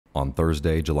On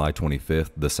Thursday, July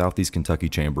 25th, the Southeast Kentucky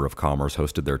Chamber of Commerce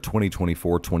hosted their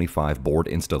 2024-25 board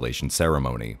installation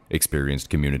ceremony. Experienced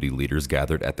community leaders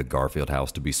gathered at the Garfield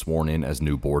House to be sworn in as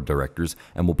new board directors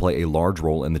and will play a large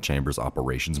role in the Chamber's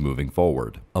operations moving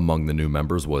forward. Among the new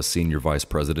members was Senior Vice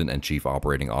President and Chief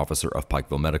Operating Officer of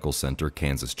Pikeville Medical Center,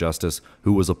 Kansas Justice,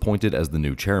 who was appointed as the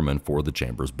new chairman for the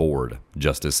Chamber's board.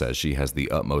 Justice says she has the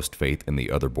utmost faith in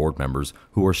the other board members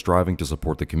who are striving to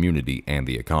support the community and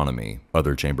the economy.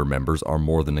 Other Chamber members are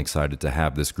more than excited to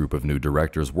have this group of new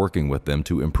directors working with them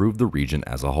to improve the region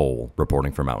as a whole.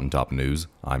 Reporting for Mountaintop News,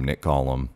 I'm Nick Collum.